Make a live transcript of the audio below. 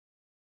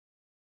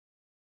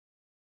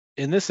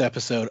In this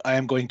episode, I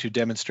am going to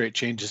demonstrate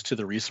changes to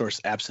the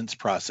resource absence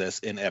process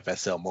in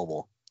FSL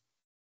Mobile.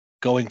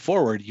 Going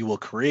forward, you will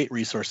create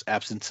resource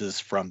absences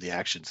from the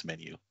Actions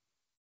menu.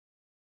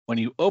 When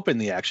you open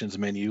the Actions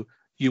menu,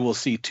 you will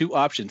see two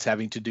options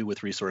having to do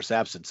with resource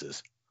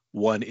absences.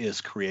 One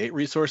is Create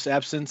Resource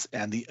Absence,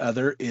 and the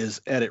other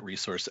is Edit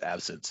Resource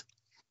Absence.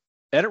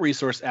 Edit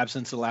Resource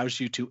Absence allows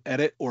you to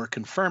edit or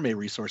confirm a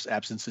resource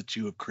absence that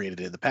you have created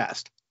in the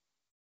past.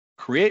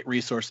 Create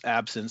Resource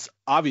Absence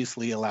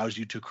obviously allows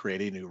you to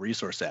create a new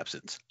resource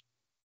absence.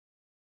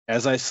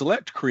 As I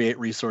select Create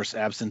Resource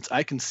Absence,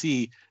 I can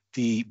see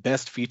the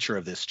best feature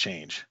of this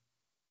change.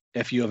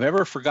 If you have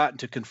ever forgotten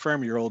to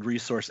confirm your old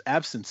resource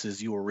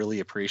absences, you will really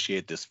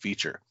appreciate this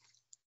feature.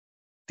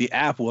 The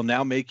app will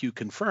now make you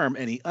confirm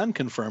any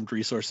unconfirmed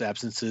resource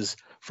absences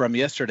from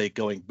yesterday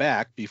going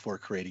back before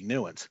creating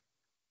new ones.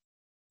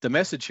 The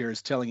message here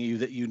is telling you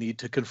that you need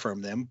to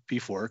confirm them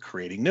before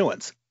creating new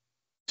ones.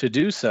 To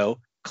do so,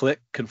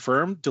 click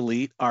Confirm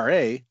Delete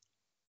RA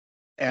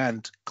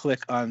and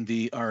click on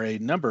the RA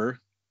number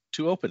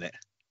to open it.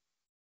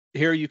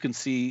 Here you can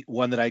see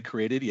one that I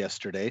created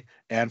yesterday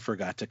and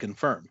forgot to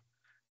confirm.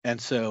 And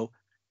so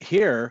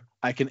here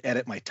I can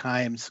edit my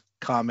times,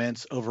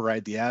 comments,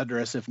 override the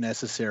address if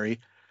necessary,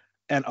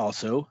 and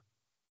also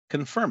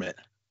confirm it.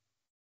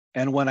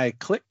 And when I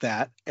click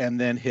that and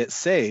then hit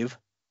save,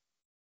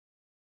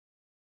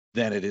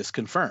 then it is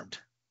confirmed.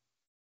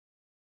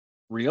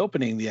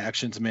 Reopening the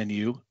Actions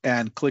menu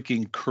and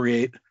clicking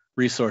Create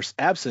Resource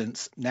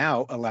Absence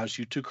now allows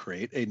you to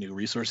create a new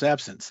resource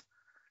absence.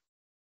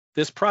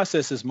 This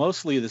process is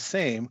mostly the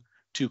same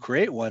to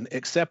create one,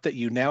 except that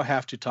you now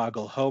have to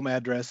toggle home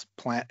address,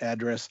 plant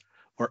address,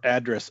 or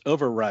address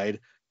override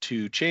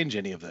to change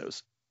any of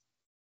those.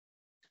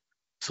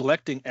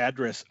 Selecting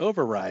address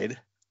override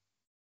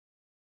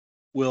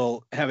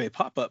will have a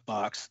pop-up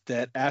box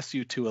that asks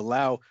you to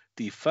allow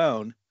the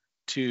phone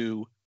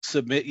to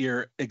submit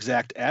your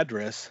exact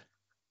address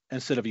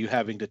instead of you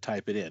having to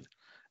type it in.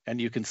 And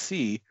you can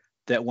see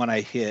that when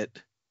I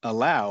hit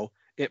allow,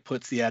 it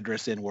puts the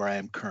address in where I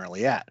am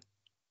currently at.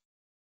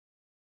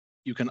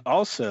 You can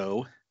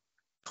also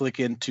click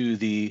into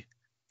the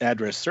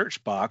address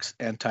search box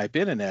and type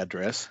in an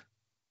address.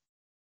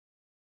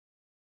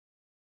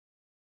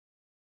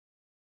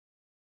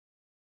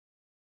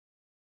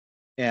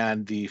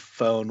 And the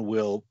phone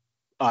will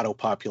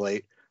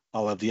auto-populate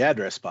all of the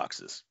address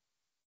boxes.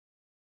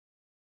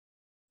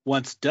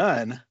 Once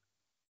done,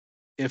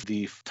 if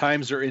the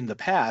times are in the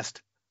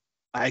past,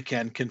 I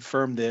can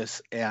confirm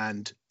this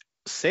and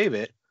save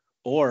it.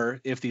 Or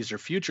if these are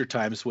future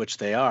times, which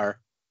they are,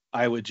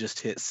 I would just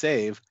hit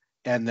save,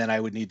 and then I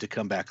would need to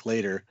come back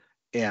later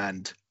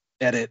and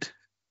edit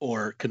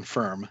or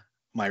confirm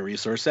my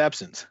resource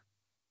absence.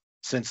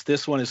 Since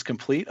this one is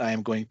complete, I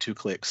am going to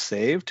click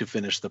save to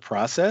finish the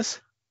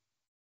process.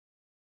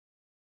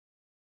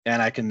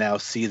 And I can now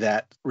see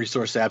that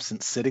resource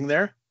absence sitting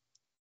there.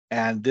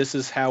 And this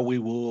is how we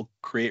will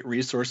create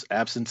resource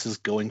absences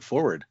going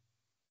forward.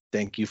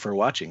 Thank you for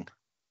watching.